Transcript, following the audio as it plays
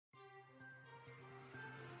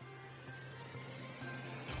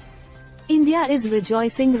India is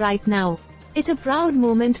rejoicing right now. It's a proud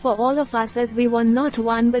moment for all of us as we won not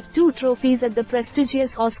one but two trophies at the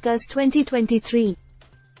prestigious Oscars 2023.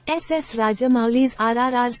 S.S. Rajamouli's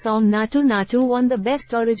RRR song Naatu Naatu won the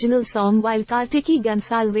Best Original Song, while Kartiki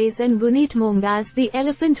Gonsalves and Guneet Monga's The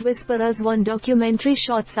Elephant Whisperers won Documentary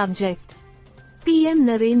Short Subject. PM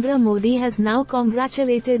Narendra Modi has now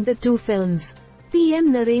congratulated the two films.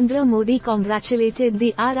 PM Narendra Modi congratulated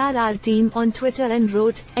the RRR team on Twitter and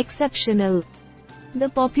wrote, "Exceptional. The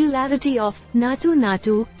popularity of Naatu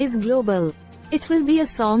Naatu is global. It will be a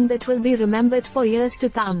song that will be remembered for years to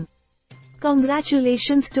come.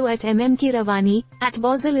 Congratulations to at Ravani, at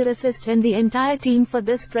Bozaliricist and the entire team for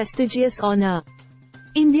this prestigious honor.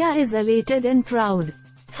 India is elated and proud.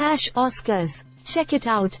 #Oscars. Check it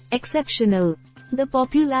out, exceptional. The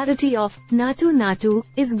popularity of Naatu Naatu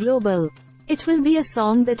is global. It will be a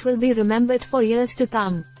song that will be remembered for years to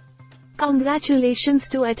come. Congratulations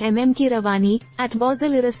to at Ravani, at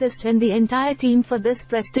Bozaliricist and the entire team for this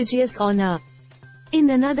prestigious honor." In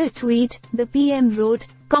another tweet, the PM wrote,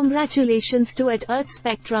 "Congratulations to at Earth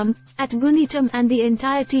Spectrum, at Guneetam and the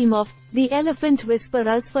entire team of The Elephant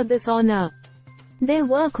Whisperers for this honor. Their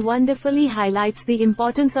work wonderfully highlights the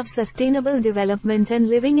importance of sustainable development and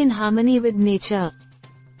living in harmony with nature."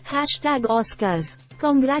 #Oscars.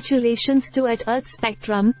 Congratulations to at Earth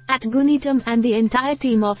Spectrum, at Guneetam and the entire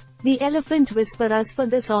team of The Elephant Whisperers for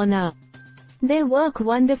this honor. Their work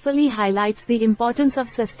wonderfully highlights the importance of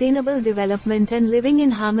sustainable development and living in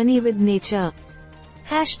harmony with nature.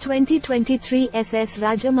 2023 S.S.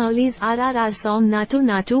 Rajamouli's RRR song Naatu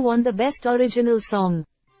Naatu won the Best Original Song.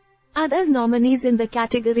 Other nominees in the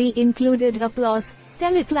category included Applause,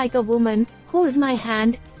 Tell It Like a Woman, Hold My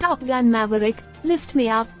Hand, Top Gun Maverick, Lift Me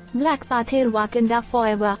Up, Black Panther Wakanda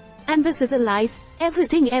Forever, and This Is a Life,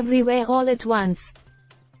 Everything Everywhere All at Once.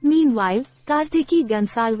 Meanwhile, Kartiki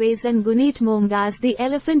Gonsalves and Guneet Monga's The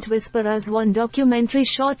Elephant Whisperers won Documentary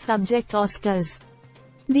Short Subject Oscars.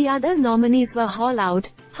 The other nominees were Haul Out,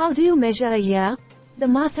 How Do You Measure a Year? The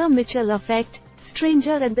Martha Mitchell Effect,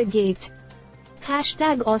 Stranger at the Gate.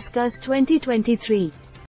 #Oscars 2023